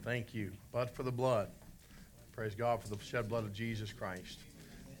Thank you. But for the blood. Praise God for the shed blood of Jesus Christ.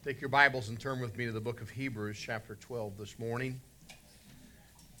 Take your Bibles and turn with me to the book of Hebrews, chapter 12 this morning.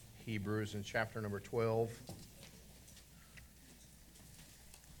 Hebrews in chapter number 12.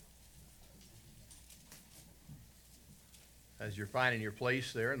 As you're finding your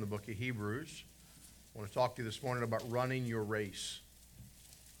place there in the book of Hebrews, I want to talk to you this morning about running your race.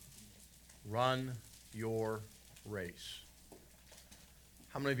 Run your race.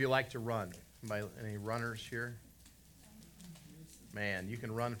 How many of you like to run? Any runners here? Man, you can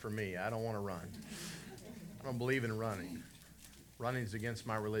run for me. I don't want to run. I don't believe in running. Running's against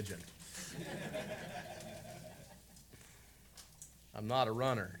my religion. I'm not a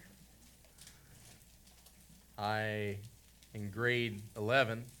runner. In grade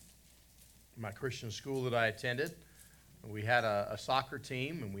 11, my Christian school that I attended, we had a soccer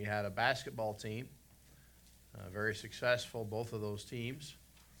team and we had a basketball team. Very successful, both of those teams.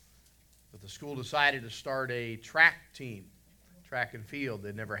 But the school decided to start a track team, track and field.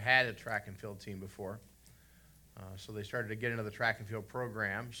 They'd never had a track and field team before. So they started to get into the track and field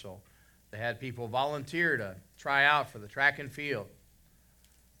program. So they had people volunteer to try out for the track and field.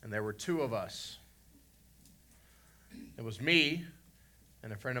 And there were two of us. It was me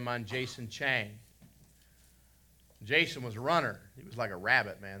and a friend of mine, Jason Chang. Jason was a runner. He was like a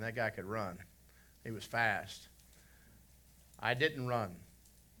rabbit, man. That guy could run. He was fast. I didn't run.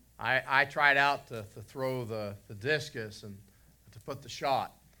 I tried out to throw the discus and to put the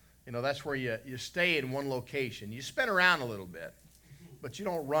shot. You know, that's where you stay in one location. You spin around a little bit, but you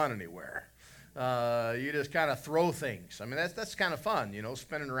don't run anywhere. You just kind of throw things. I mean, that's kind of fun, you know,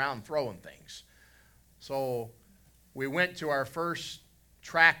 spinning around and throwing things. So we went to our first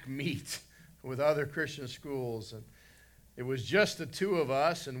track meet with other Christian schools, and it was just the two of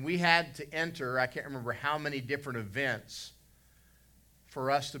us, and we had to enter, I can't remember how many different events for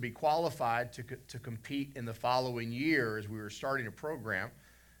us to be qualified to compete in the following year as we were starting a program.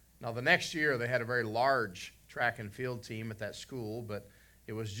 Now, the next year, they had a very large track and field team at that school, but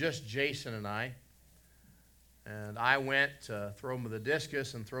it was just Jason and I. And I went to throw him the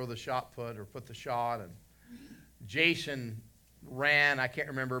discus and throw the shot put or put the shot, and Jason ran, I can't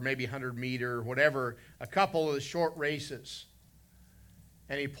remember, maybe 100 meter, whatever, a couple of the short races,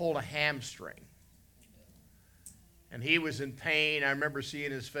 and he pulled a hamstring. And he was in pain. I remember seeing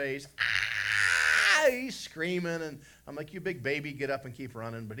his face. Ah! He's screaming, and I'm like, you big baby, get up and keep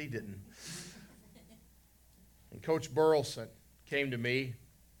running, but he didn't. And Coach Burleson came to me,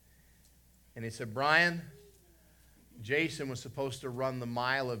 and he said, Brian, Jason was supposed to run the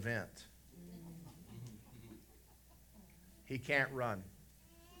mile event. He can't run.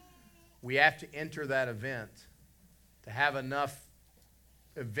 We have to enter that event to have enough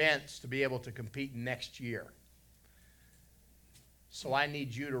events to be able to compete next year. So I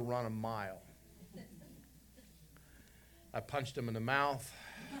need you to run a mile. I punched him in the mouth.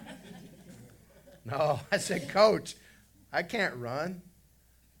 No, I said, Coach, I can't run.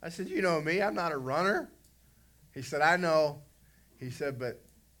 I said, you know me, I'm not a runner. He said, I know. He said, but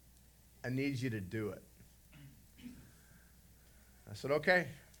I need you to do it. I said, okay.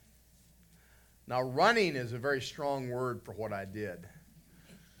 Now, running is a very strong word for what I did.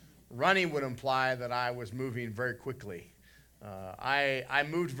 Running would imply that I was moving very quickly. I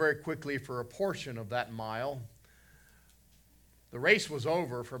moved very quickly for a portion of that mile. The race was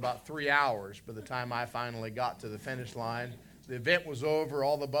over for about 3 hours by the time I finally got to the finish line. The event was over.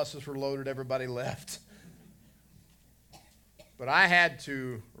 All the buses were loaded. Everybody left. But I had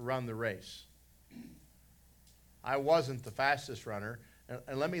to run the race. I wasn't the fastest runner.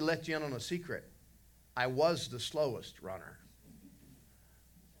 And let me let you in on a secret. I was the slowest runner.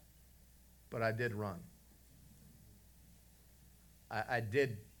 But I did run. I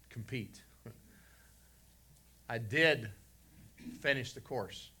did compete. I did finish the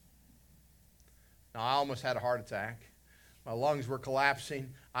course. Now, I almost had a heart attack. My lungs were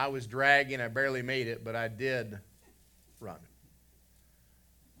collapsing. I was dragging. I barely made it, but I did run.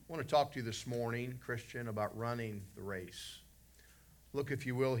 I want to talk to you this morning, Christian, about running the race. Look, if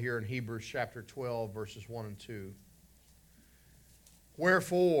you will, here in Hebrews chapter 12, verses 1 and 2.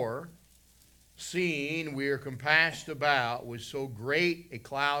 Wherefore, seeing we are compassed about with so great a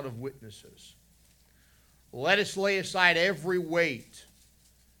cloud of witnesses, let us lay aside every weight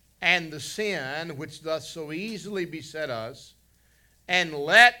and the sin which doth so easily beset us, and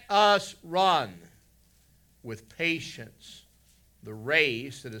let us run with patience the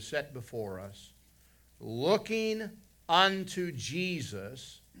race that is set before us, looking unto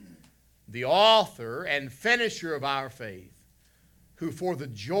Jesus, the author and finisher of our faith, who for the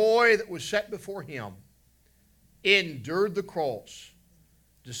joy that was set before him endured the cross,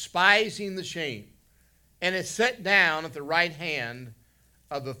 despising the shame, and is set down at the right hand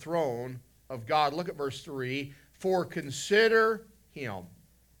of the throne of God. Look at verse 3. For consider him,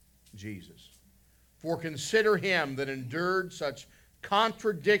 Jesus. For consider him that endured such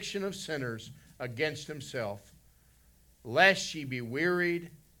contradiction of sinners against himself, lest ye be wearied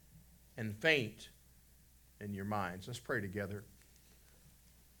and faint in your minds. Let's pray together.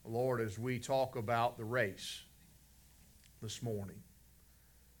 Lord, as we talk about the race this morning,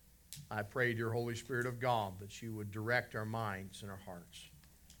 I pray, dear Holy Spirit of God, that you would direct our minds and our hearts.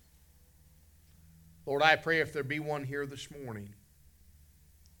 Lord, I pray if there be one here this morning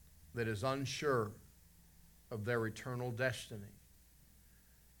that is unsure of their eternal destiny,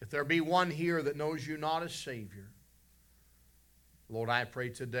 if there be one here that knows you not as Savior, Lord, I pray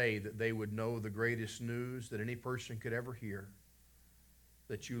today that they would know the greatest news that any person could ever hear,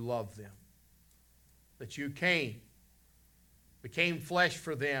 that you love them, that you became flesh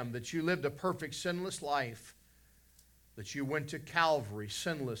for them, that you lived a perfect, sinless life, that you went to Calvary,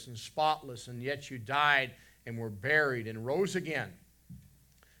 sinless and spotless, and yet you died and were buried and rose again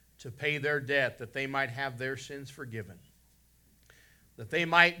to pay their debt, that they might have their sins forgiven, that they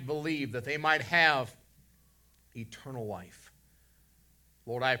might believe, that they might have eternal life.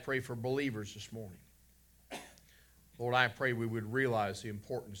 Lord, I pray for believers this morning. Lord, I pray we would realize the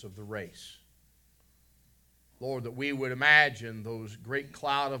importance of the race. Lord, that we would imagine those great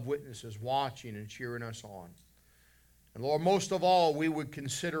cloud of witnesses watching and cheering us on. And Lord, most of all, we would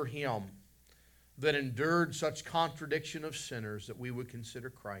consider him that endured such contradiction of sinners, that we would consider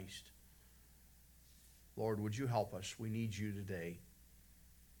Christ. Lord, would you help us? We need you today.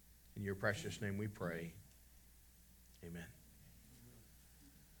 In your precious name we pray. Amen.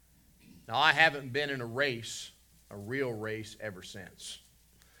 Now, I haven't been in a race, a real race, ever since.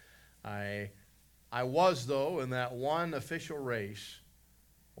 I was, though, in that one official race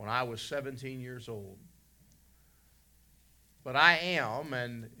when I was 17 years old. But I am,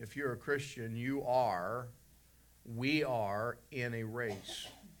 and if you're a Christian, we are in a race.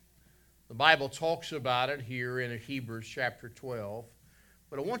 The Bible talks about it here in Hebrews chapter 12.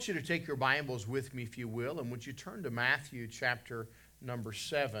 But I want you to take your Bibles with me, if you will, and would you turn to Matthew chapter number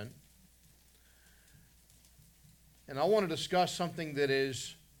 7. And I want to discuss something that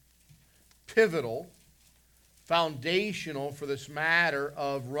is pivotal, foundational for this matter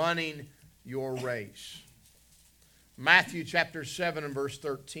of running your race. Matthew chapter 7 and verse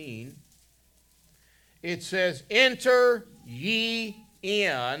 13. It says, Enter ye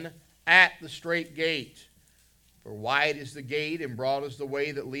in at the strait gate. For wide is the gate, and broad is the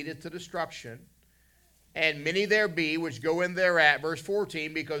way that leadeth to destruction. And many there be which go in thereat. Verse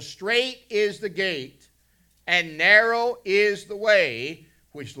 14, because strait is the gate, and narrow is the way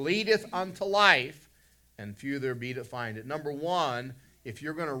which leadeth unto life, and few there be that find it. Number one, if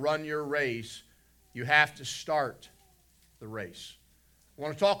you're going to run your race, you have to start the race. I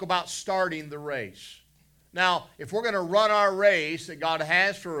want to talk about starting the race. Now, if we're going to run our race that God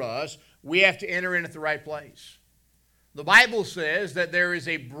has for us, we have to enter in at the right place. The Bible says that there is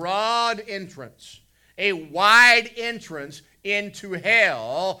a broad entrance, a wide entrance into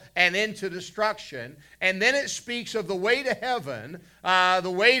hell and into destruction. And then it speaks of the way to heaven.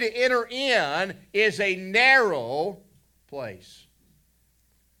 The way to enter in is a narrow place.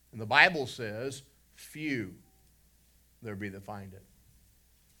 And the Bible says, few there be that find it.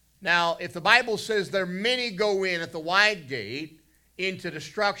 Now, if the Bible says there many go in at the wide gate into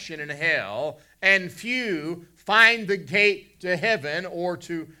destruction and hell, and few find the gate to heaven or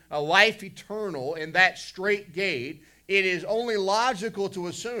to a life eternal in that strait gate, it is only logical to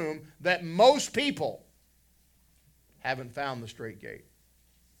assume that most people haven't found the strait gate.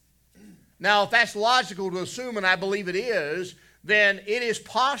 Now, if that's logical to assume, and I believe it is, then it is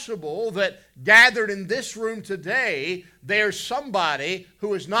possible that gathered in this room today, there's somebody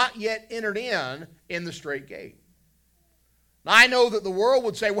who has not yet entered in the strait gate. Now, I know that the world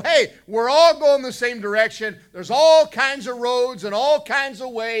would say, well, hey, we're all going the same direction. There's all kinds of roads and all kinds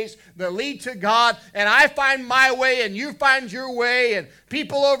of ways that lead to God, and I find my way and you find your way, and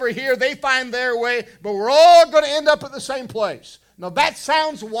people over here, they find their way, but we're all going to end up at the same place. Now, that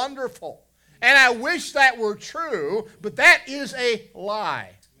sounds wonderful, and I wish that were true, but that is a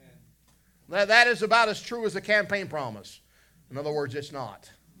lie. That is about as true as a campaign promise. In other words, it's not.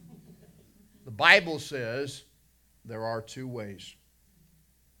 The Bible says there are two ways.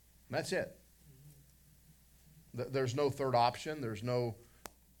 That's it. There's no third option. There's no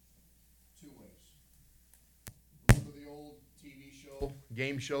two ways. Remember the old TV show,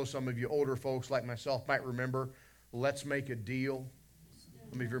 game show? Some of you older folks like myself might remember, Let's Make a Deal.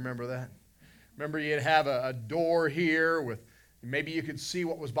 Some of you remember that? Remember you'd have a door here with Maybe you could see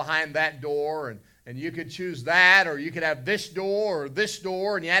what was behind that door, and you could choose that, or you could have this door or this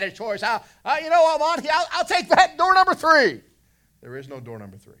door, and you had a choice. You know what, Monty, I'll take that door number 3. There is no door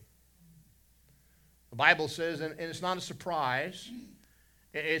number 3. The Bible says, and it's not a surprise,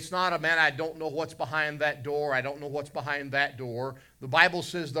 it's not a, man, I don't know what's behind that door, I don't know what's behind that door. The Bible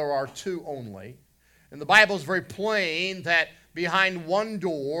says there are 2 only. And the Bible is very plain that behind one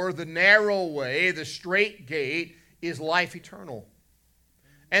door, the narrow way, the straight gate, is life eternal.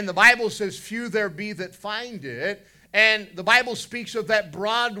 And the Bible says, few there be that find it. And the Bible speaks of that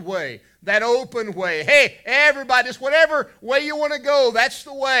broad way, that open way. Hey, everybody, just whatever way you want to go, that's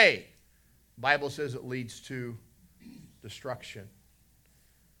the way. The Bible says it leads to destruction.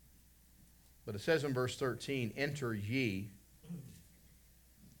 But it says in verse 13, enter ye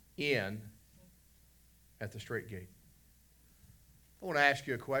in at the straight gate. I want to ask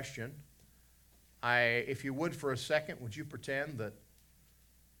you a question. If you would for a second, would you pretend that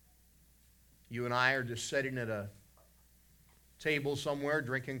you and I are just sitting at a table somewhere,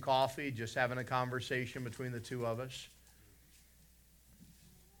 drinking coffee, just having a conversation between the 2 of us?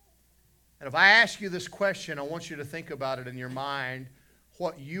 And if I ask you this question, I want you to think about it in your mind,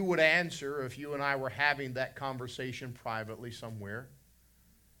 what you would answer if you and I were having that conversation privately somewhere.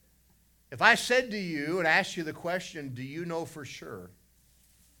 If I said to you and asked you the question, do you know for sure?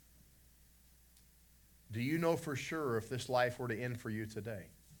 Do you know for sure if this life were to end for you today?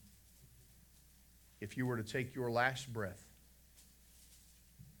 If you were to take your last breath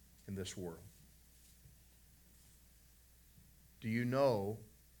in this world? Do you know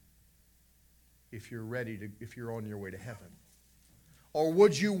if you're ready to, if you're on your way to heaven? Or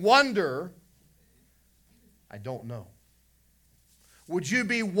would you wonder, I don't know? Would you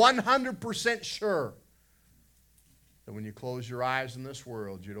be 100% sure that when you close your eyes in this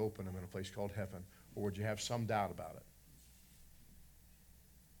world, you'd open them in a place called heaven? Or would you have some doubt about it?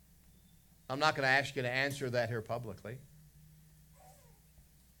 I'm not going to ask you to answer that here publicly.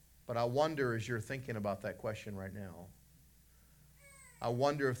 But I wonder, as you're thinking about that question right now, I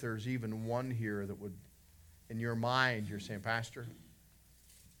wonder if there's even one here that would, in your mind, you're saying, Pastor,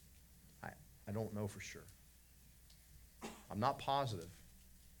 I don't know for sure. I'm not positive.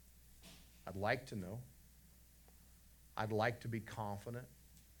 I'd like to know. I'd like to be confident.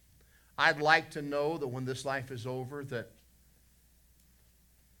 I'd like to know that when this life is over that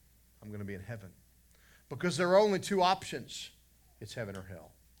I'm going to be in heaven. Because there are only 2 options. It's heaven or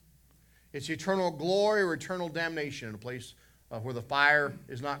hell. It's eternal glory or eternal damnation in a place where the fire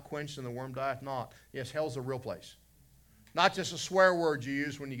is not quenched and the worm dieth not. Yes, hell's a real place. Not just a swear word you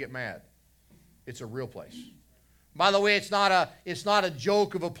use when you get mad. It's a real place. By the way, it's not a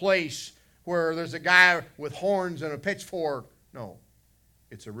joke of a place where there's a guy with horns and a pitchfork. No,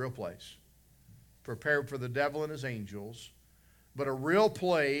 it's a real place. Prepared for the devil and his angels. But a real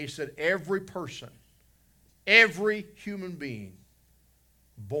place that every person, every human being,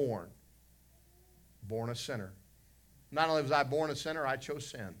 born a sinner. Not only was I born a sinner, I chose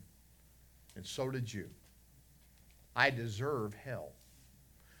sin. And so did you. I deserve hell.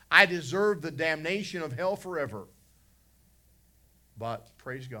 I deserve the damnation of hell forever. But,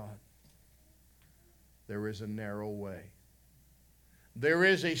 praise God, there is a narrow way. There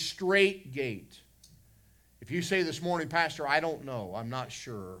is a straight gate. If you say this morning, Pastor, I don't know, I'm not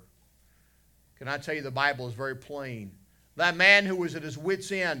sure. Can I tell you the Bible is very plain. That man who was at his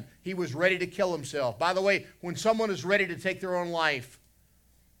wit's end, he was ready to kill himself. By the way, when someone is ready to take their own life,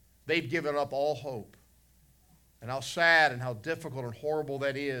 they've given up all hope. And how sad and how difficult and horrible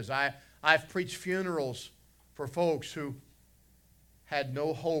that is. I've preached funerals for folks who had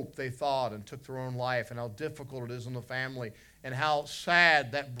no hope, they thought, and took their own life, and how difficult it is on the family, and how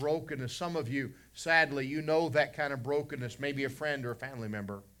sad that brokenness. Some of you, sadly, you know that kind of brokenness, maybe a friend or a family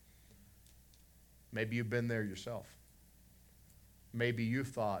member. Maybe you've been there yourself. Maybe you've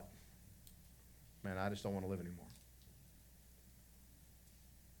thought, man, I just don't want to live anymore.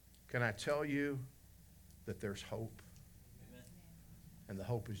 Can I tell you that there's hope? Amen. And the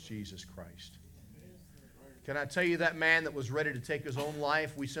hope is Jesus Christ. Can I tell you that man that was ready to take his own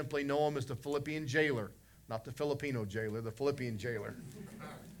life, we simply know him as the Philippian jailer. Not the Filipino jailer, the Philippian jailer.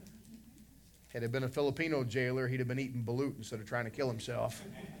 Had it been a Filipino jailer, he'd have been eating balut instead of trying to kill himself.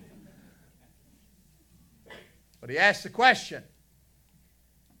 But he asked the question,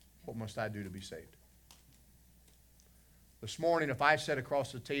 what must I do to be saved? This morning, if I sat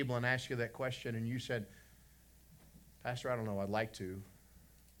across the table and asked you that question and you said, Pastor, I don't know, I'd like to.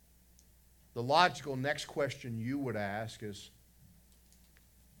 The logical next question you would ask is,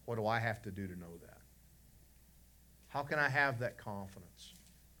 what do I have to do to know that? How can I have that confidence?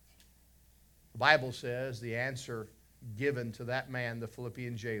 The Bible says the answer given to that man, the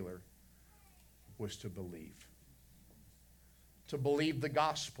Philippian jailer, was to believe. To believe the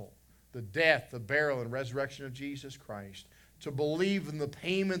gospel, the death, the burial, and resurrection of Jesus Christ. To believe in the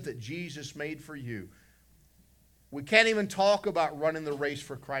payment that Jesus made for you. We can't even talk about running the race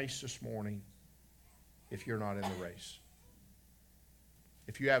for Christ this morning if you're not in the race.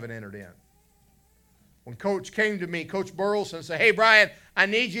 If you haven't entered in. When Coach came to me, Coach Burleson said, "Hey, Brian, I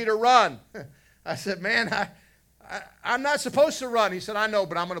need you to run." I said, "Man, I'm not supposed to run." He said, "I know,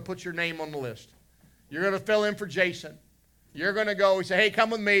 but I'm going to put your name on the list. You're going to fill in for Jason. You're going to go." He said, "Hey, come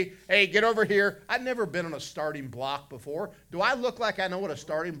with me. Hey, get over here." I'd never been on a starting block before. Do I look like I know what a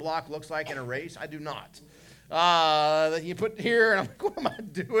starting block looks like in a race? I do not. You put here, and I'm like, what am I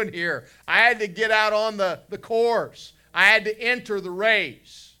doing here? I had to get out on the course. I had to enter the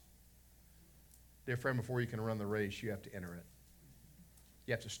race. Dear friend, before you can run the race, you have to enter it.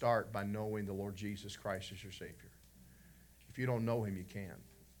 You have to start by knowing the Lord Jesus Christ as your Savior. If you don't know Him, you can't.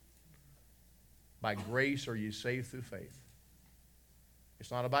 By grace are you saved through faith.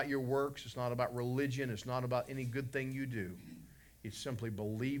 It's not about your works. It's not about religion. It's not about any good thing you do. It's simply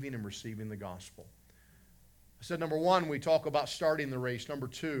believing and receiving the gospel. I said, number one, we talk about starting the race. Number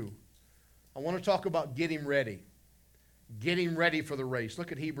two, I want to talk about getting ready. Getting ready for the race.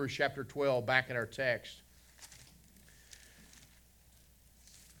 Look at Hebrews chapter 12, back in our text.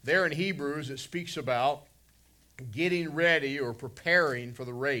 There in Hebrews, it speaks about getting ready or preparing for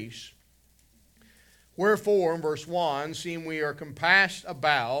the race. Wherefore, in verse 1, seeing we are compassed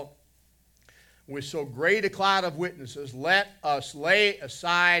about with so great a cloud of witnesses, let us lay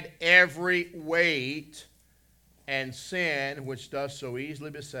aside every weight and sin which does so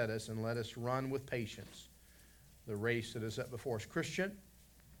easily beset us, and let us run with patience the race that is set before us. Christian,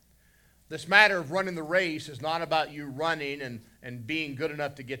 this matter of running the race is not about you running and being good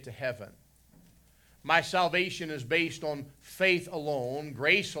enough to get to heaven. My salvation is based on faith alone,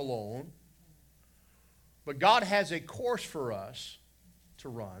 grace alone. But God has a course for us to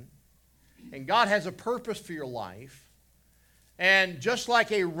run. And God has a purpose for your life. And just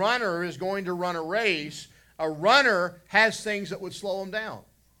like a runner is going to run a race, a runner has things that would slow him down.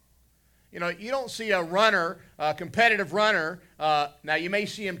 You know, you don't see a runner, a competitive runner. Now, you may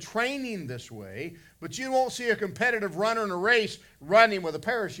see him training this way, but you won't see a competitive runner in a race running with a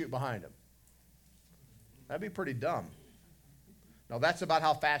parachute behind him. That'd be pretty dumb. Now, that's about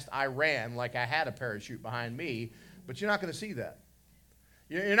how fast I ran, like I had a parachute behind me, but you're not going to see that.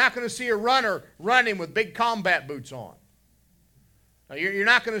 You're not going to see a runner running with big combat boots on. You're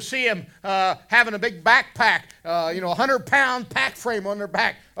not going to see him having a big backpack, 100-pound pack frame on their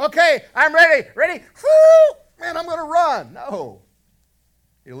back. Okay, I'm ready. Ready? Whoo! Man, I'm going to run. No.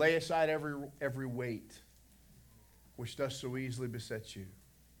 You lay aside every weight which does so easily beset you.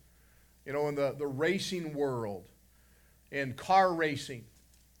 You know, in the racing world, in car racing,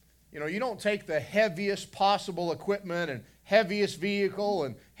 you don't take the heaviest possible equipment and heaviest vehicle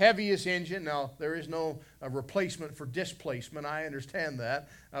and heaviest engine. Now, there is no replacement for displacement. I understand that.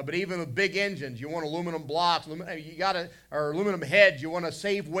 But even with big engines, you want aluminum blocks, or aluminum heads. You want to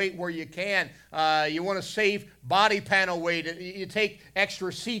save weight where you can. You want to save body panel weight. You take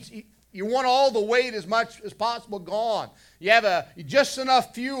extra seats. You want all the weight as much as possible gone. You have just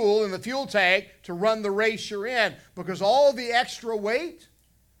enough fuel in the fuel tank to run the race you're in, because all the extra weight,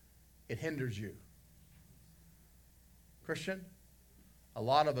 it hinders you. Christian, a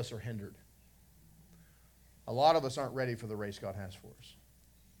lot of us are hindered. A lot of us aren't ready for the race God has for us.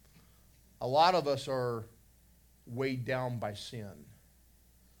 A lot of us are weighed down by sin.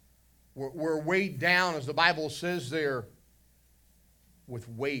 We're weighed down, as the Bible says there, with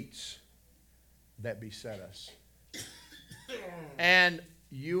weights that beset us. And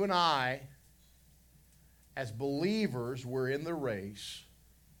you and I, as believers, we're in the race,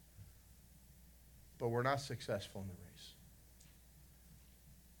 but we're not successful in the race.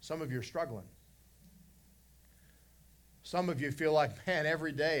 Some of you are struggling. Some of you feel like, man,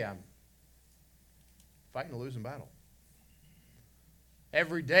 every day I'm fighting a losing battle.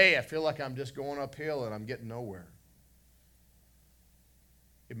 Every day I feel like I'm just going uphill and I'm getting nowhere.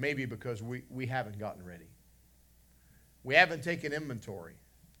 It may be because we haven't gotten ready. We haven't taken inventory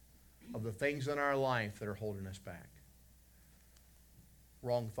of the things in our life that are holding us back.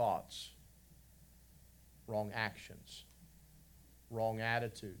 Wrong thoughts, wrong actions, wrong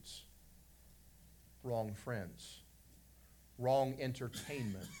attitudes, wrong friends, wrong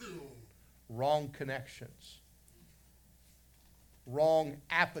entertainment, wrong connections, wrong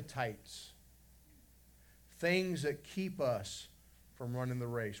appetites, things that keep us from running the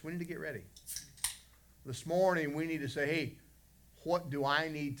race. We need to get ready. This morning we need to say, hey, what do I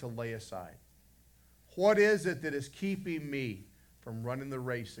need to lay aside? What is it that is keeping me from running the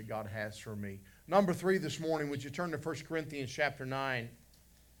race that God has for me? Number 3 this morning, would you turn to 1 Corinthians chapter 9?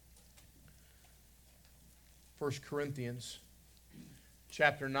 1 Corinthians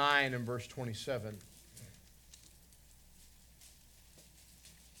chapter 9 and verse 27.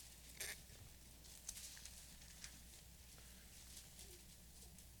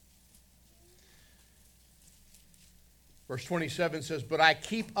 Verse 27 says, "But I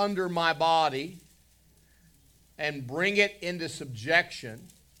keep under my body and bring it into subjection,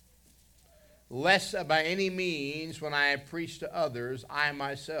 lest by any means, when I have preached to others, I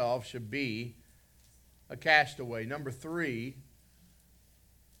myself should be a castaway." Number 3,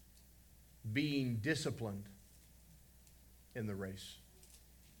 being disciplined in the race.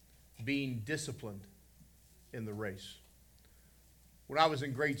 Being disciplined in the race. When I was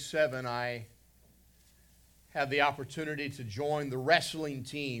in grade 7, I had the opportunity to join the wrestling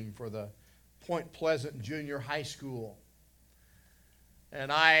team for the Point Pleasant Junior High School. And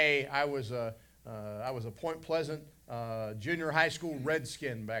I was a Point Pleasant Junior High School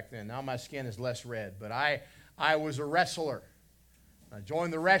Redskin back then. Now my skin is less red, but I was a wrestler. I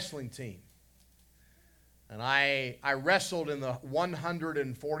joined the wrestling team. And I wrestled in the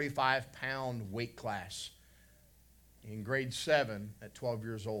 145-pound weight class in grade 7 at 12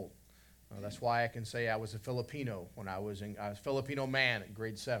 years old. That's why I can say I was a Filipino when I was a Filipino man at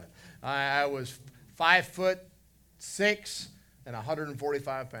grade 7. I was 5'6" and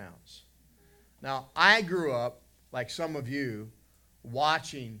 145 pounds. Now, I grew up, like some of you,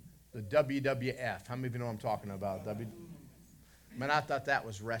 watching the WWF. How many of you know what I'm talking about? Man, I thought that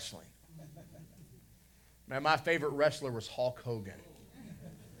was wrestling. Man, my favorite wrestler was Hulk Hogan.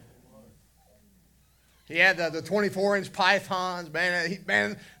 He had the 24-inch pythons,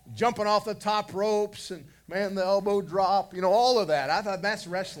 man, jumping off the top ropes, and, man, the elbow drop, all of that. I thought that's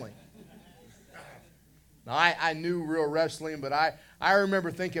wrestling. Now, I knew real wrestling, but I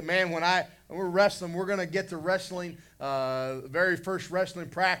remember thinking, man, when we're wrestling, we're going to get to wrestling, very first wrestling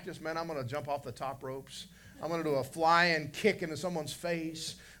practice, man, I'm going to jump off the top ropes. I'm going to do a flying kick into someone's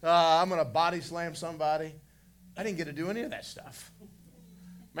face. I'm going to body slam somebody. I didn't get to do any of that stuff.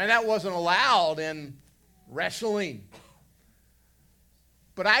 Man, that wasn't allowed in wrestling.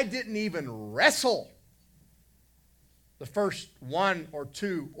 But I didn't even wrestle the first 1 or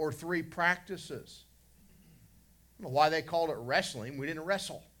 2 or 3 practices. I don't know why they called it wrestling. We didn't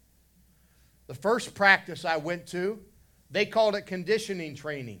wrestle. The first practice I went to, they called it conditioning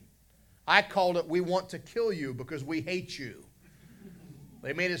training. I called it, we want to kill you because we hate you.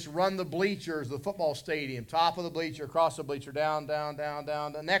 They made us run the bleachers, the football stadium, top of the bleacher, across the bleacher, down, down, down,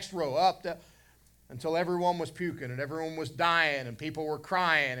 down, the next row, up, down, until everyone was puking and everyone was dying and people were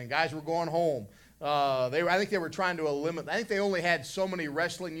crying and guys were going home. I think they were trying to eliminate. I think they only had so many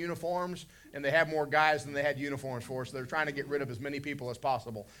wrestling uniforms and they had more guys than they had uniforms for, so they were trying to get rid of as many people as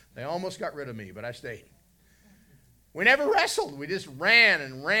possible. They almost got rid of me, but I stayed. We never wrestled. We just ran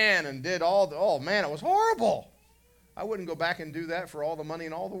and did oh man, it was horrible. I wouldn't go back and do that for all the money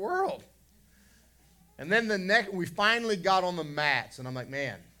in all the world. And then we finally got on the mats, and I'm like,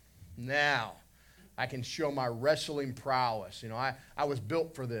 man, now I can show my wrestling prowess. I was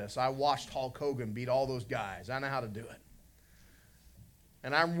built for this. I watched Hulk Hogan beat all those guys. I know how to do it.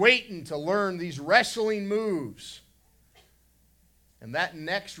 And I'm waiting to learn these wrestling moves. And that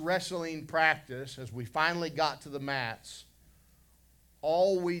next wrestling practice, as we finally got to the mats,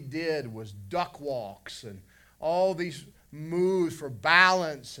 all we did was duck walks and all these moves for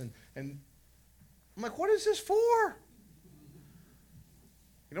balance. And I'm like, what is this for?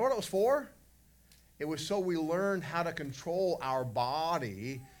 You know what it was for? It was so we learned how to control our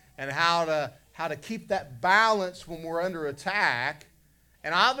body and how to keep that balance when we're under attack.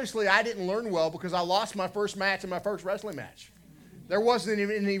 And obviously I didn't learn well because I lost my first match in my first wrestling match. There wasn't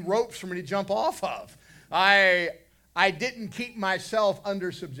even any ropes for me to jump off of. I didn't keep myself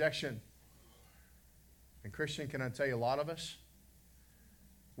under subjection. And Christian, can I tell you, a lot of us,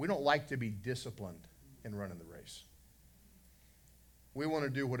 we don't like to be disciplined in running the race. We want to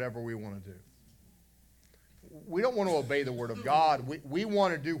do whatever we want to do. We don't want to obey the Word of God. We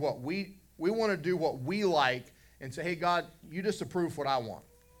want to do what we want to do what we like and say, hey, God, you just approve what I want.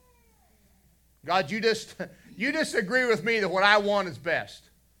 God, you just agree with me that what I want is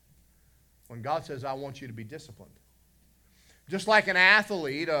best. When God says, I want you to be disciplined. Just like an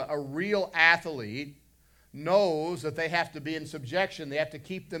athlete, a real athlete, knows that they have to be in subjection. They have to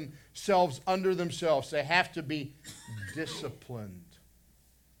keep themselves under themselves. They have to be disciplined.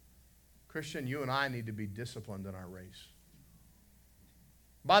 Christian, you and I need to be disciplined in our race.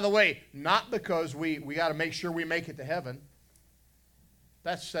 By the way, not because we got to make sure we make it to heaven.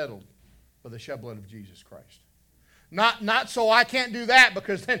 That's settled. by the shed blood of Jesus Christ. Not so I can't do that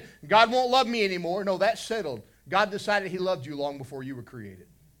because then God won't love me anymore. No, that's settled. God decided He loved you long before you were created.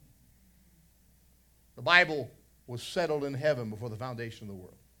 The Bible was settled in heaven before the foundation of the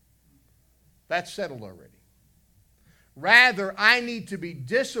world. That's settled already. Rather, I need to be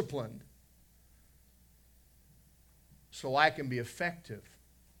disciplined so I can be effective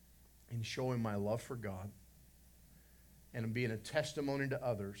in showing my love for God and in being a testimony to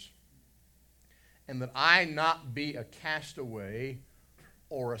others, and that I not be a castaway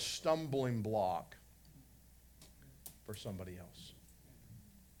or a stumbling block for somebody else.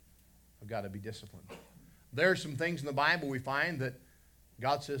 I've got to be disciplined. There are some things in the Bible we find that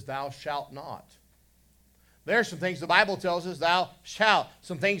God says, thou shalt not. There are some things the Bible tells us, thou shalt.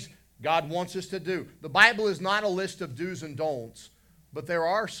 Some things God wants us to do. The Bible is not a list of do's and don'ts, but there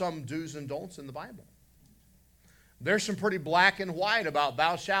are some do's and don'ts in the Bible. There's some pretty black and white about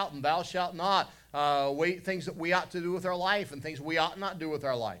thou shalt and thou shalt not. Things that we ought to do with our life and things we ought not do with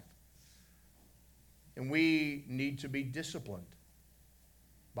our life. And we need to be disciplined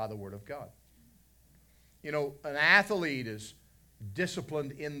by the Word of God. You know, an athlete is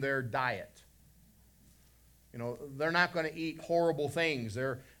disciplined in their diet. You know, they're not going to eat horrible things.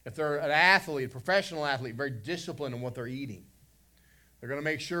 If they're an athlete, a professional athlete, very disciplined in what they're eating. They're going to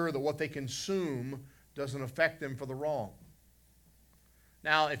make sure that what they consume doesn't affect them for the wrong.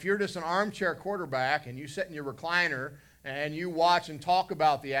 Now, if you're just an armchair quarterback and you sit in your recliner and you watch and talk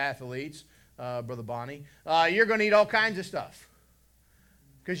about the athletes, Brother Bonnie, you're going to eat all kinds of stuff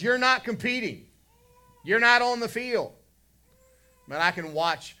because you're not competing. You're not on the field. Man, I can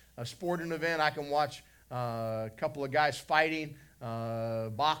watch a sporting event. I can watch a couple of guys fighting,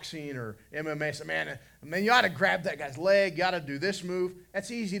 boxing or MMA. So, man, you ought to grab that guy's leg. You ought to do this move. That's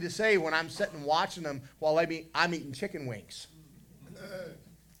easy to say when I'm sitting watching them while I'm eating chicken wings.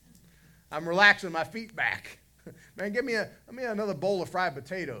 I'm relaxing my feet back. Man, give me another bowl of fried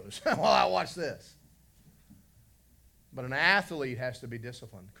potatoes while I watch this. But an athlete has to be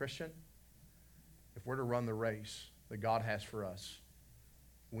disciplined. Christian, if we're to run the race that God has for us,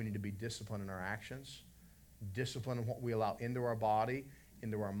 we need to be disciplined in our actions, disciplined in what we allow into our body,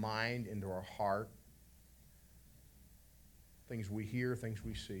 into our mind, into our heart. Things we hear, things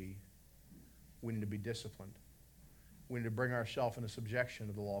we see. We need to be disciplined. We need to bring ourselves into subjection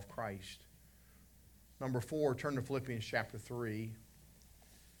to the law of Christ. Number 4, turn to Philippians chapter 3.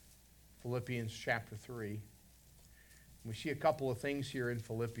 Philippians chapter 3. We see a couple of things here in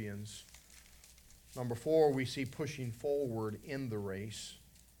Philippians. Number 4, we see pushing forward in the race.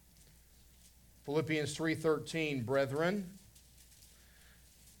 Philippians 3:13, brethren,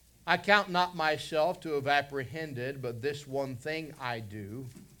 I count not myself to have apprehended, but this one thing I do,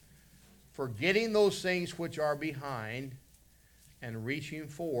 forgetting those things which are behind, and reaching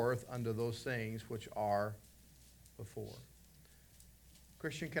forth unto those things which are before.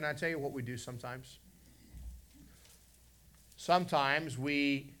 Christian, can I tell you what we do sometimes? Sometimes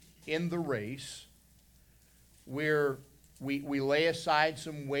we, in the race, we lay aside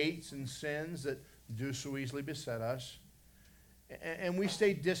some weights and sins that do so easily beset us, and we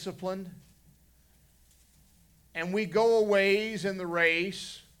stay disciplined, and we go a ways in the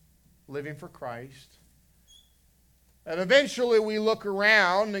race, living for Christ, and eventually we look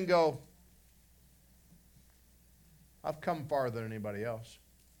around and go, I've come farther than anybody else.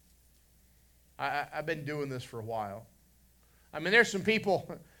 I've been doing this for a while. I mean, there's some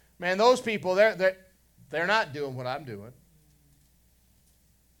people, man, those people, they're not doing what I'm doing.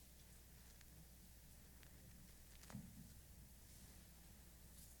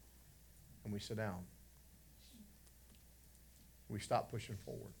 And we sit down. We stop pushing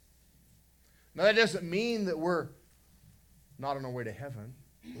forward. Now, that doesn't mean that we're not on our way to heaven.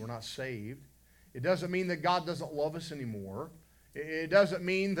 We're not saved. It doesn't mean that God doesn't love us anymore. It doesn't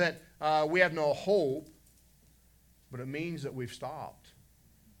mean that we have no hope. But it means that we've stopped.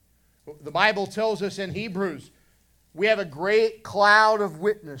 The Bible tells us in Hebrews, we have a great cloud of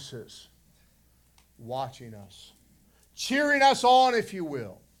witnesses watching us, cheering us on, if you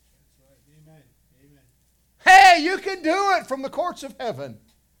will. That's right. Amen. Hey, you can do it from the courts of heaven.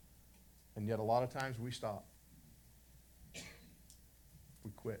 And yet a lot of times we stop.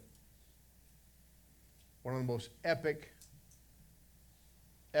 We quit. One of the most epic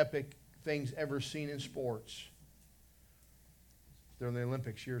things ever seen in sports. During the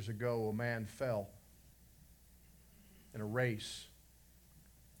Olympics years ago, a man fell in a race.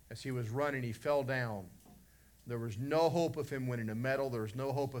 As he was running, he fell down. There was no hope of him winning a medal. There was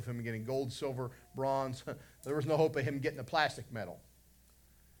no hope of him getting gold, silver, bronze. There was no hope of him getting a plastic medal.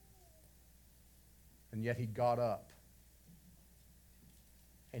 And yet he got up.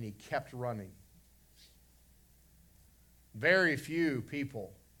 and he kept running. Very few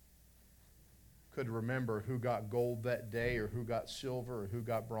people could remember who got gold that day or who got silver or who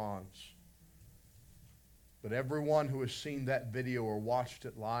got bronze. But everyone who has seen that video or watched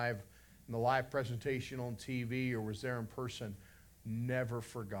it live in the live presentation on TV or was there in person never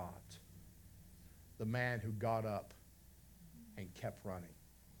forgot the man who got up and kept running.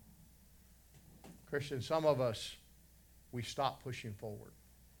 Christian, some of us, we stop pushing forward.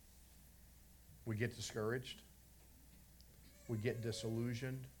 We get discouraged. We get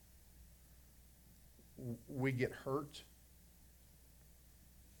disillusioned. We get hurt.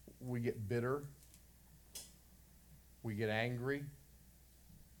 We get bitter. We get angry.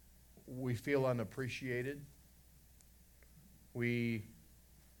 We feel unappreciated. We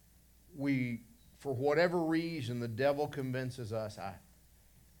for whatever reason, the devil convinces us,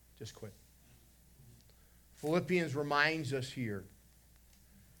 just quit. Philippians reminds us here,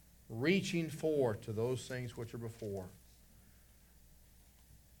 reaching forward to those things which are before.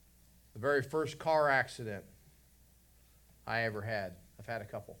 The very first car accident I ever had, I've had a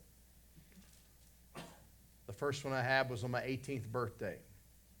couple. The first one I had was on my 18th birthday.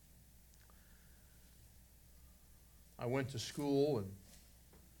 I went to school, and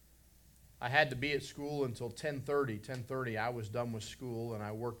I had to be at school until 10:30. 10:30, I was done with school, and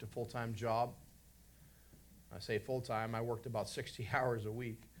I worked a full-time job. I say full-time, I worked about 60 hours a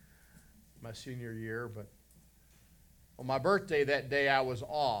week my senior year. But on my birthday that day, I was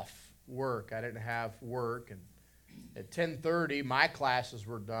off work. I didn't have work. And at 10:30, my classes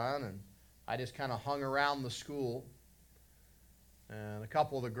were done, and I just kind of hung around the school. And a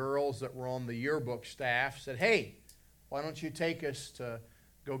couple of the girls that were on the yearbook staff said, "Hey, why don't you take us to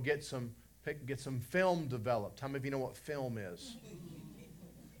go get some film developed?" How many of you know what film is?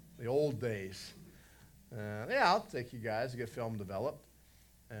 The old days. Yeah, I'll take you guys to get film developed.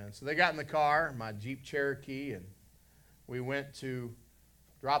 And so they got in the car, my Jeep Cherokee, and we went to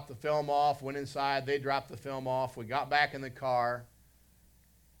drop the film off, went inside, they dropped the film off, we got back in the car.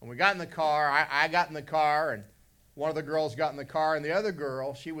 When we got in the car, I got in the car, and one of the girls got in the car, and the other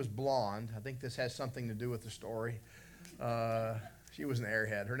girl, she was blonde. I think this has something to do with the story. She was an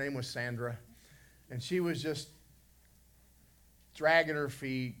airhead. Her name was Sandra. And she was just dragging her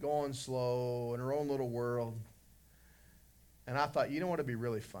feet, going slow, in her own little world. And I thought, you know what would be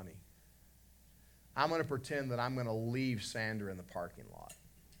really funny? I'm going to pretend that I'm going to leave Sandra in the parking lot,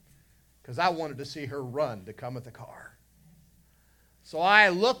 because I wanted to see her run to come at the car. So I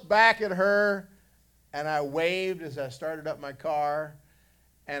looked back at her, and I waved as I started up my car,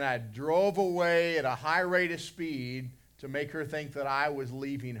 and I drove away at a high rate of speed to make her think that I was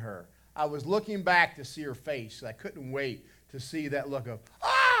leaving her. I was looking back to see her face. I couldn't wait to see that look of,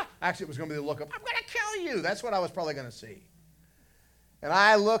 ah! Actually, it was going to be the look of, I'm going to kill you. That's what I was probably going to see. And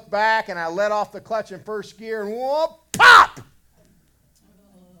I looked back, and I let off the clutch in first gear, and whoop, pop!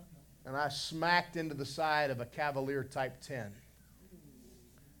 And I smacked into the side of a Cavalier Type 10.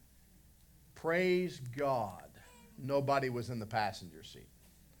 Praise God, nobody was in the passenger seat,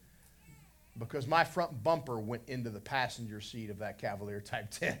 because my front bumper went into the passenger seat of that Cavalier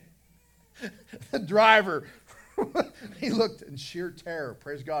Type 10. The driver, he looked in sheer terror.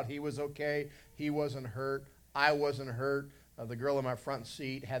 Praise God, he was okay. He wasn't hurt. I wasn't hurt. The girl in my front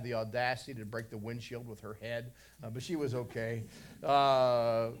seat had the audacity to break the windshield with her head, but she was okay.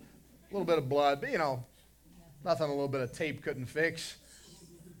 A little bit of blood, but nothing a little bit of tape couldn't fix.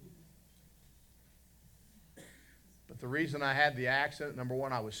 But the reason I had the accident, number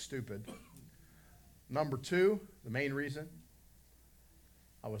one, I was stupid. Number two, the main reason,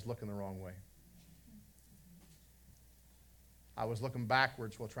 I was looking the wrong way. I was looking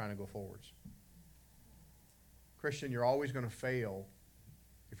backwards while trying to go forwards. Christian, you're always going to fail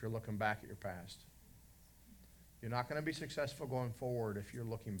if you're looking back at your past. You're not going to be successful going forward if you're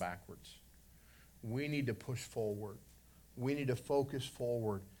looking backwards. We need to push forward. We need to focus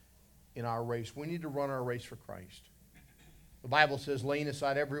forward in our race. We need to run our race for Christ. The Bible says, laying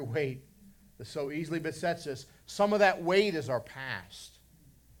aside every weight that so easily besets us. Some of that weight is our past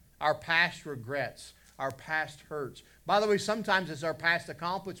regrets, our past hurts. By the way, sometimes it's our past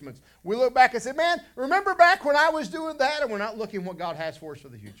accomplishments. We look back and say, man, remember back when I was doing that? And we're not looking what God has for us for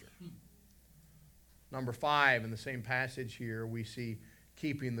the future. Number 5, in the same passage here, we see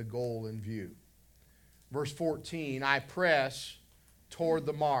keeping the goal in view. Verse 14, I press toward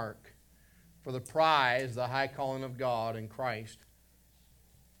the mark for the prize, the high calling of God in Christ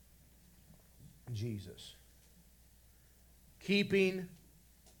Jesus. Keeping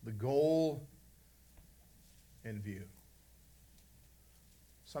the goal in view.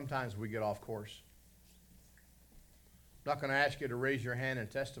 Sometimes we get off course. I'm not going to ask you to raise your hand and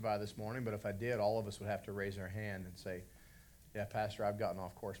testify this morning, but if I did, all of us would have to raise our hand and say, yeah, Pastor, I've gotten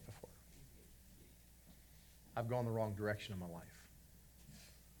off course before. I've gone the wrong direction in my life.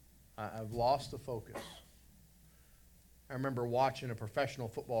 I've lost the focus. I remember watching a professional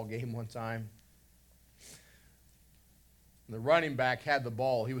football game one time. The running back had the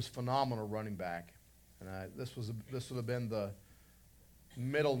ball. He was a phenomenal running back. And this would have been the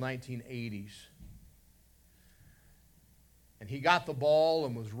middle 1980s. And he got the ball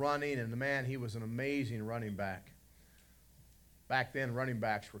and was running, and man, he was an amazing running back. Back then, running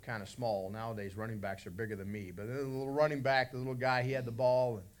backs were kind of small. Nowadays, running backs are bigger than me. But the little running back, the little guy, he had the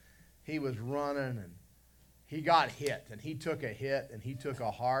ball, and he was running, and he got hit. And he took a hit, and he took a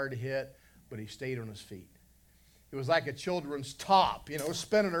hard hit, but he stayed on his feet. It was like a children's top,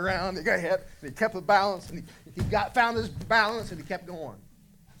 spinning around. He got hit, and he kept the balance, and he found his balance, and he kept going.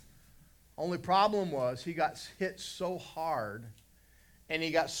 Only problem was he got hit so hard, and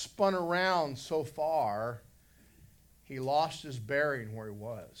he got spun around so far, he lost his bearing where he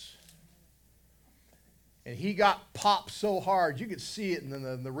was. And he got popped so hard, you could see it in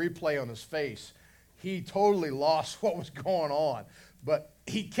the replay on his face. He totally lost what was going on. But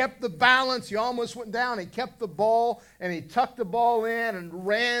he kept the balance. He almost went down. He kept the ball, and he tucked the ball in and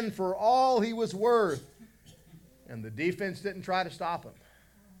ran for all he was worth. And the defense didn't try to stop him.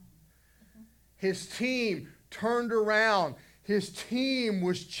 His team turned around. His team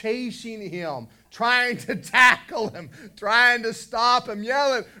was chasing him, trying to tackle him, trying to stop him,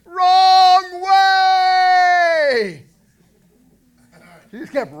 yelling, "Wrong way!" He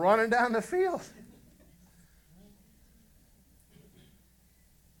just kept running down the field.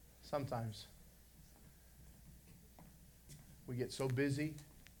 Sometimes we get so busy,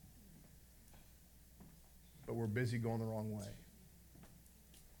 but we're busy going the wrong way.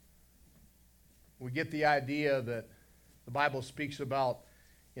 We get the idea that the Bible speaks about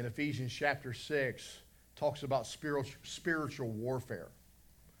in Ephesians chapter 6, talks about spiritual warfare.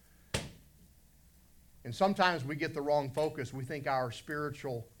 And sometimes we get the wrong focus. We think our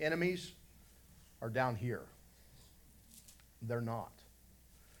spiritual enemies are down here. They're not.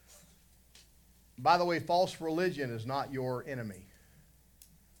 By the way, false religion is not your enemy.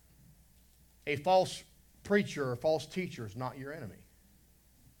 A false preacher or false teacher is not your enemy.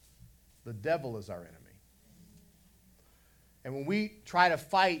 The devil is our enemy. And when we try to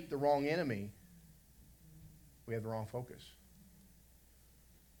fight the wrong enemy, we have the wrong focus.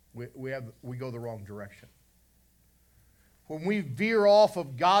 We go the wrong direction. When we veer off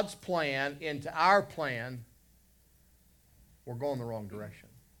of God's plan into our plan, we're going the wrong direction.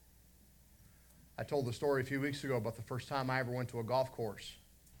 I told the story a few weeks ago about the first time I ever went to a golf course.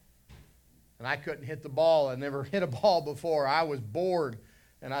 And I couldn't hit the ball. I never hit a ball before. I was bored.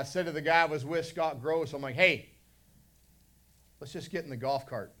 And I said to the guy I was with, Scott Gross, I'm like, "Hey, let's just get in the golf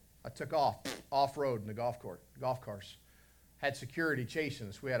cart." I took off-road in the golf course. Had security chasing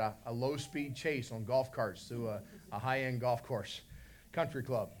us. We had a low-speed chase on golf carts through a high-end golf course, country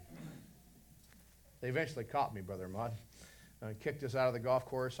club. They eventually caught me, Brother Ahmad. Kicked us out of the golf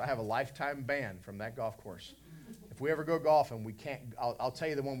course. I have a lifetime ban from that golf course. If we ever go golfing, we can't. I'll tell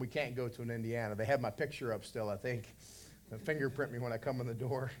you the one we can't go to in Indiana. They have my picture up still, I think. They fingerprint me when I come in the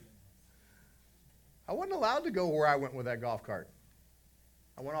door. I wasn't allowed to go where I went with that golf cart.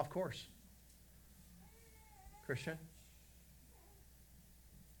 I went off course. Christian,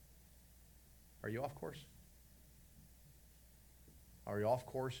 are you off course? Are you off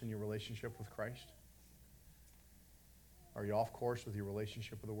course in your relationship with Christ? Are you off course with your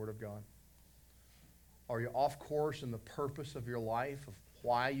relationship with the Word of God? Are you off course in the purpose of your life, of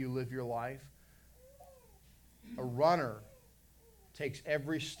why you live your life? A runner takes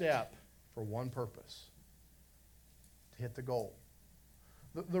every step for one purpose, to hit the goal.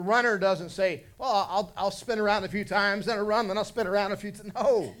 The runner doesn't say, "Well, I'll spin around a few times, then I'll run, then I'll spin around a few times."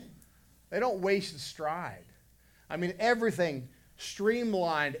 No, they don't waste the stride. I mean, everything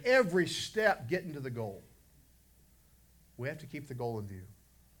streamlined, every step getting to the goal. We have to keep the goal in view.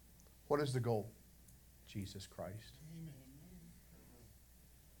 What is the goal? Jesus Christ. Amen.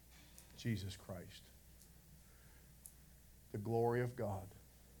 Jesus Christ. The glory of God.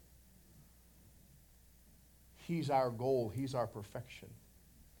 He's our goal. He's our perfection.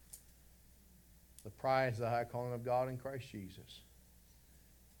 The prize, the high calling of God in Christ Jesus.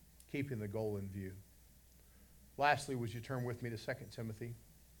 Keeping the goal in view. Lastly, would you turn with me to 2 Timothy?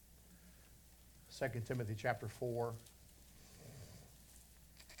 2 Timothy chapter 4.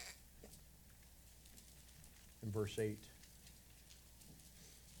 And verse 8.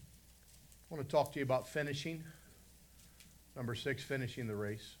 I want to talk to you about finishing. Number 6, finishing the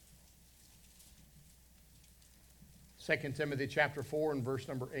race. 2 Timothy chapter 4 and verse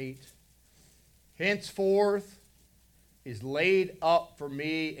number 8. Henceforth is laid up for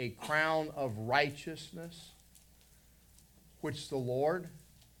me a crown of righteousness, which the Lord,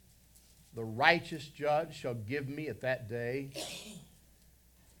 the righteous judge, shall give me at that day.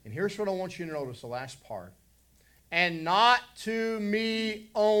 And here's what I want you to notice, the last part. And not to me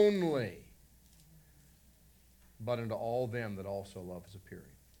only, but unto all them that also love his appearing.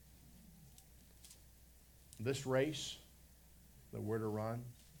 This race that we're to run,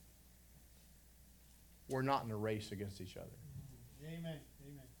 we're not in a race against each other. Amen.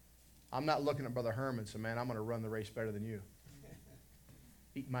 Amen. I'm not looking at Brother Herman and saying, man, I'm going to run the race better than you.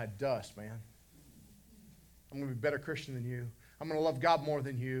 Eat my dust, man. I'm going to be a better Christian than you. I'm going to love God more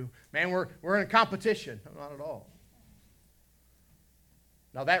than you. Man, we're in a competition. Not at all.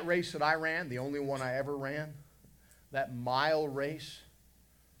 Now, that race that I ran, the only one I ever ran, that mile race,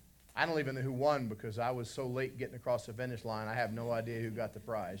 I don't even know who won because I was so late getting across the finish line, I have no idea who got the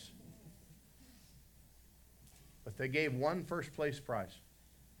prize. But they gave one first place prize.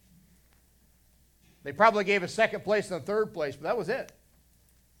 They probably gave a second place and a third place, but that was it.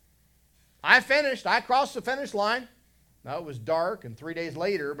 I finished. I crossed the finish line. Now, it was dark and 3 days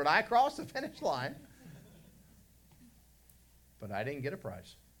later, but I crossed the finish line. But I didn't get a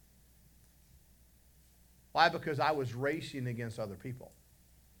prize. Why? Because I was racing against other people.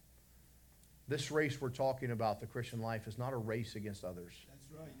 This race we're talking about, the Christian life, is not a race against others.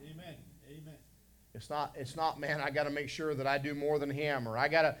 That's right. Amen. Amen. It's not, man, I got to make sure that I do more than him, or I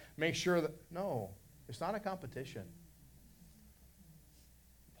got to make sure that, no, it's not a competition.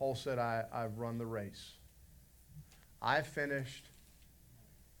 Paul said, I've run the race. I've finished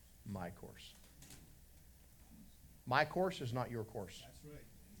my course. My course is not your course. That's right.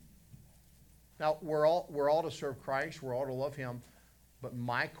 Now, we're all to serve Christ. We're all to love him. But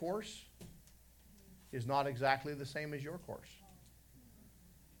my course is not exactly the same as your course.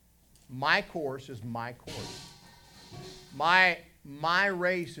 My course is my course. My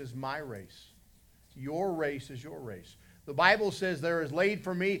race is my race. Your race is your race. The Bible says there is laid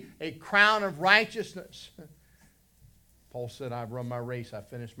for me a crown of righteousness. Paul said, I've run my race, I've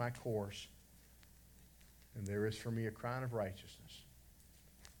finished my course. And there is for me a crown of righteousness.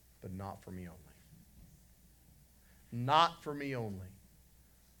 But not for me only. Not for me only,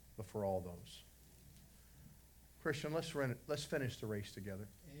 but for all those. Christian, let's finish the race together.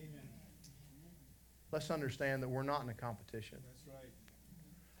 Amen. Let's understand that we're not in a competition. That's right.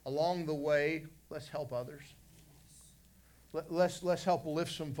 Along the way, let's help others. Let's help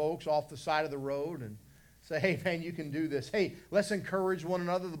lift some folks off the side of the road and say, hey, man, you can do this. Hey, let's encourage one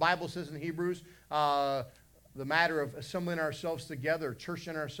another. The Bible says in Hebrews, the matter of assembling ourselves together,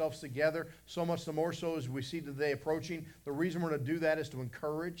 churching ourselves together, so much the more so as we see the day approaching. The reason we're going to do that is to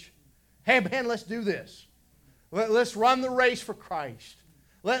encourage. Hey, man, let's do this. Let's run the race for Christ.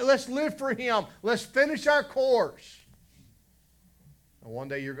 Let's live for him. Let's finish our course. And one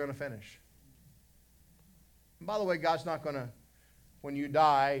day you're going to finish. And by the way, God's not going to, when you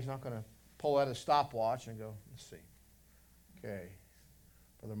die, he's not going to pull out a stopwatch and go, let's see. Okay.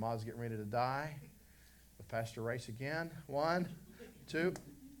 Brother Ma's getting ready to die. With Pastor Rice again. 1, 2.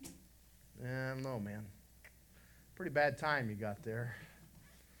 No, man. Pretty bad time you got there.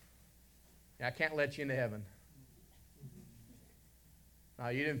 Yeah, I can't let you into heaven. No,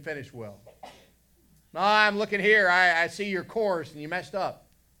 you didn't finish well. No, I'm looking here. I see your course and you messed up.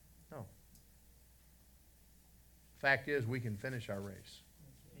 No. Fact is, we can finish our race.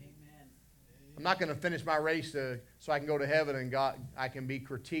 Amen. I'm not going to finish my race so I can go to heaven and God, I can be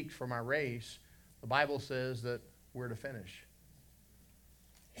critiqued for my race. The Bible says that we're to finish.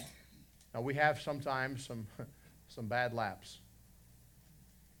 Now, we have sometimes some bad laps.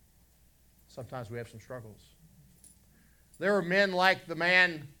 Sometimes we have some struggles. There are men like the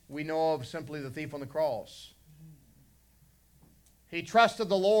man we know of, simply the thief on the cross. He trusted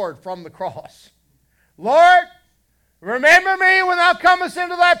the Lord from the cross. Lord, remember me when thou comest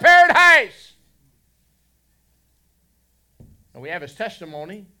into thy paradise. And we have his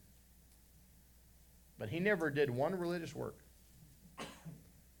testimony, but he never did one religious work.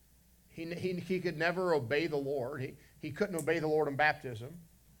 He could never obey the Lord. He couldn't obey the Lord in baptism.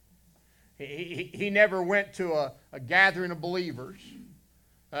 He never went to a gathering of believers.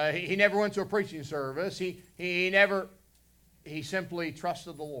 He never went to a preaching service. He simply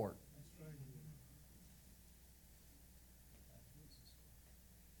trusted the Lord.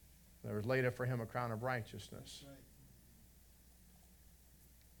 There was laid up for him a crown of righteousness.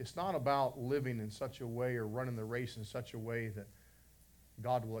 It's not about living in such a way or running the race in such a way that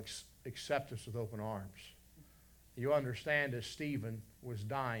God will accept us with open arms. You understand, as Stephen was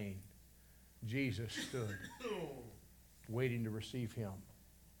dying, Jesus stood. waiting to receive Him,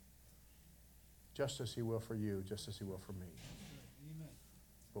 just as He will for you, just as He will for me. Amen.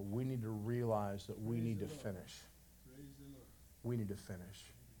 But we need to realize that we Praise need the to Lord. finish. Praise the Lord. We need to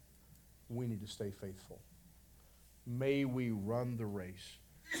finish. We need to stay faithful. May we run the race.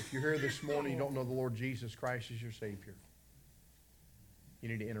 If you're here this morning, you don't know the Lord Jesus Christ as your Savior, you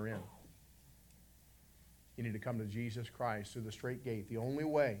need to enter in. You need to come to Jesus Christ through the straight gate, the only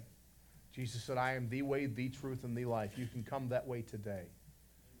way. Jesus said, I am the way, the truth, and the life. You can come that way today.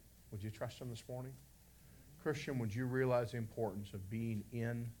 Would you trust Him this morning? Christian, would you realize the importance of being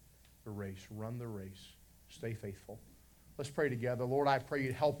in the race? Run the race. Stay faithful. Let's pray together. Lord, I pray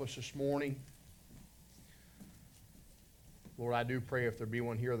You'd help us this morning. Lord, I do pray if there be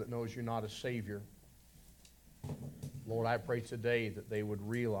one here that knows You're not a Savior, Lord, I pray today that they would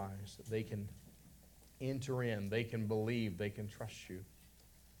realize that they can enter in, they can believe, they can trust You.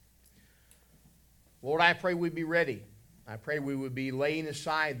 Lord, I pray we'd be ready. I pray we would be laying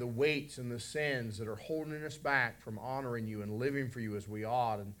aside the weights and the sins that are holding us back from honoring You and living for You as we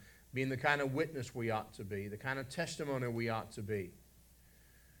ought, and being the kind of witness we ought to be, the kind of testimony we ought to be.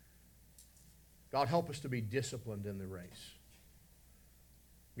 God, help us to be disciplined in the race.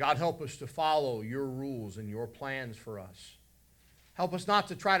 God, help us to follow Your rules and Your plans for us. Help us not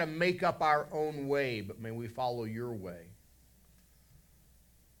to try to make up our own way, but may we follow Your way.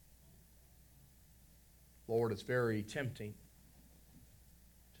 Lord, it's very tempting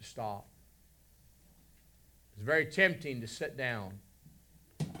to stop. It's very tempting to sit down.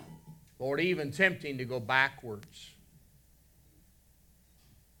 Lord, even tempting to go backwards.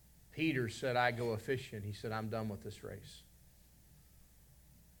 Peter said, I go a-fishing. He said, I'm done with this race.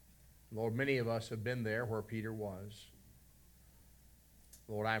 Lord, many of us have been there where Peter was.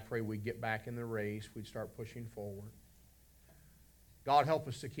 Lord, I pray we'd get back in the race. We'd start pushing forward. God, help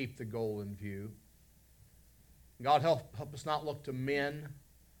us to keep the goal in view. God, help us not look to men,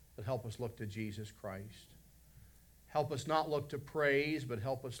 but help us look to Jesus Christ. Help us not look to praise, but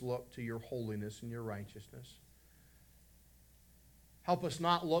help us look to Your holiness and Your righteousness. Help us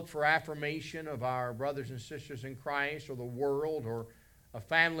not look for affirmation of our brothers and sisters in Christ or the world or a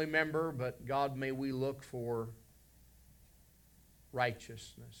family member, but God, may we look for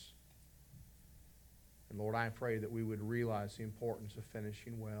righteousness. And Lord, I pray that we would realize the importance of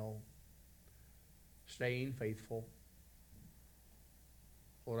finishing well, staying faithful.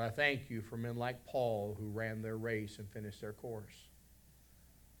 Lord, I thank You for men like Paul who ran their race and finished their course.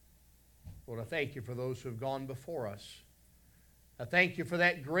 Lord, I thank You for those who have gone before us. I thank You for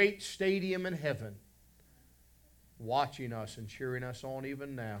that great stadium in heaven, watching us and cheering us on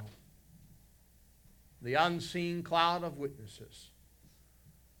even now. The unseen cloud of witnesses,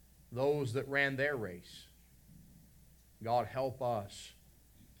 those that ran their race. God, help us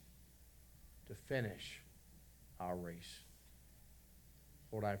to finish our race.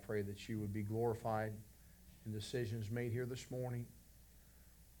 Lord, I pray that You would be glorified in decisions made here this morning.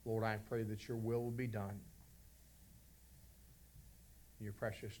 Lord, I pray that Your will be done. In Your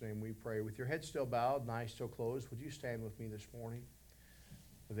precious name we pray. With your head still bowed and eyes still closed, would you stand with me this morning?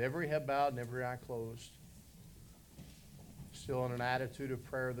 With every head bowed and every eye closed. Still in an attitude of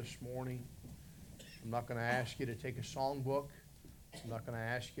prayer this morning. I'm not going to ask you to take a songbook. I'm not going to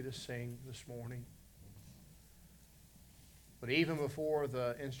ask you to sing this morning. But even before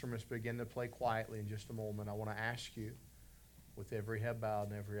the instruments begin to play quietly in just a moment, I want to ask you, with every head bowed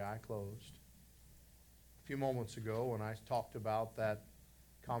and every eye closed. A few moments ago, when I talked about that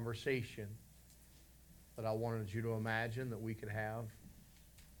conversation that I wanted you to imagine that we could have,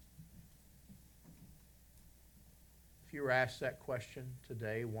 if you were asked that question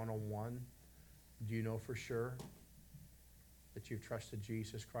today, one-on-one, do you know for sure that you've trusted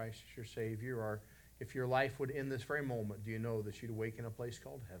Jesus Christ as your Savior? Or if your life would end this very moment, do you know that you'd awake in a place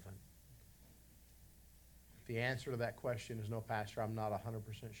called heaven? If the answer to that question is no, Pastor, I'm not 100%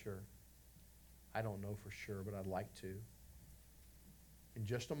 sure. I don't know for sure, but I'd like to. In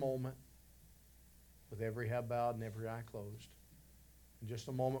just a moment, with every head bowed and every eye closed, in just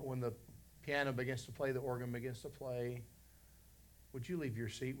a moment when the piano begins to play, the organ begins to play, would you leave your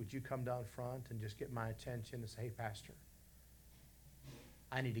seat? Would you come down front and just get my attention and say, hey, Pastor,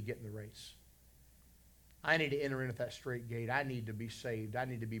 I need to get in the race. I need to enter in at that straight gate. I need to be saved. I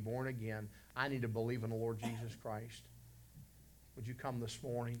need to be born again. I need to believe in the Lord Jesus Christ. Would you come this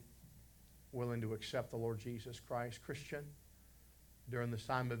morning willing to accept the Lord Jesus Christ? Christian, during this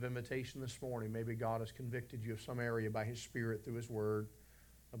time of invitation this morning, maybe God has convicted you of some area by His Spirit through His Word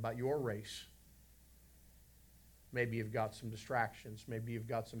about your race. Maybe you've got some distractions. Maybe you've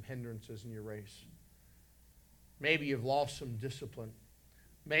got some hindrances in your race. Maybe you've lost some discipline.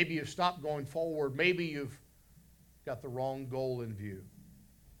 Maybe you've stopped going forward. Maybe you've got the wrong goal in view,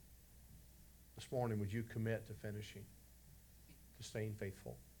 this morning would you commit to finishing, to staying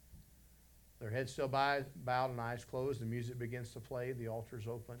faithful? Their heads still bowed and eyes closed. The music begins to play. The altar's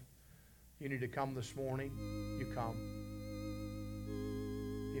open. You need to come this morning. You come.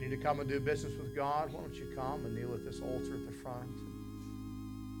 You need to come and do business with God. Why don't you come and kneel at this altar at the front?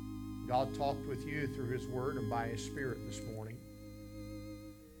 God talked with you through His Word and by His Spirit this morning.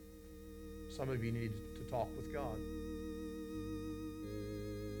 Some of you need to talk with God.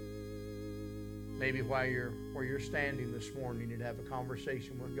 Maybe while you're standing this morning, you need to have a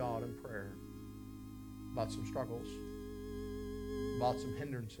conversation with God in prayer about some struggles, about some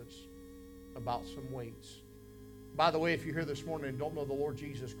hindrances, about some weights. By the way, if you're here this morning and don't know the Lord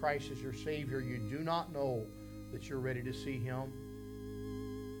Jesus Christ as your Savior, you do not know that you're ready to see Him.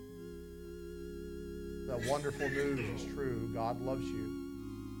 That wonderful news is true. God loves you.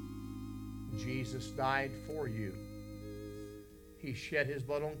 Jesus died for you. He shed His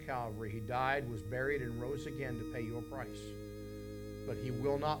blood on Calvary. He died, was buried, and rose again to pay your price. But He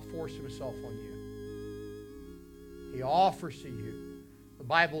will not force Himself on you. He offers to you. The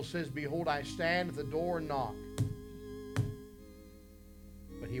Bible says, behold, I stand at the door and knock.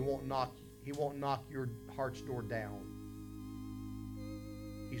 But He won't knock your heart's door down.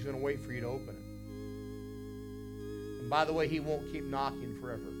 He's going to wait for you to open it. And by the way, He won't keep knocking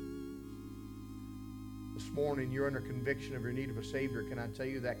forever. This morning, you're under conviction of your need of a Savior. Can I tell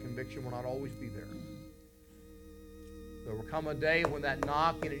you that conviction will not always be there? There will come a day when that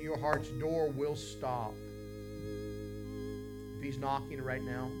knocking at your heart's door will stop. If He's knocking right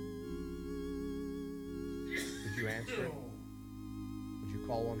now, would you answer it? Would you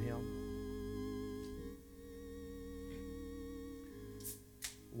call on Him?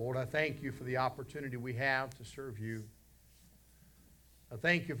 Lord, I thank You for the opportunity we have to serve You. I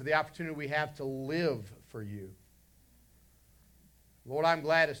thank You for the opportunity we have to live for You. Lord, I'm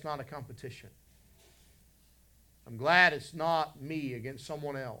glad it's not a competition. I'm glad it's not me against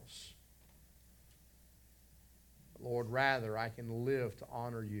someone else. But Lord, rather, I can live to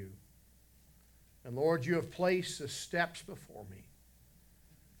honor You. And Lord, You have placed the steps before me.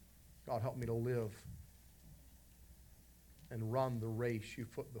 God, help me to live and run the race You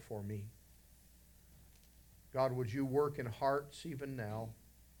put before me. God, would You work in hearts even now?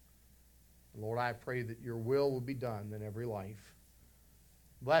 Lord, I pray that Your will be done in every life.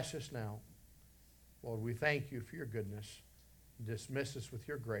 Bless us now. Lord, we thank You for Your goodness. Dismiss us with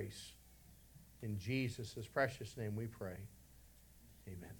Your grace. In Jesus' precious name we pray. Amen.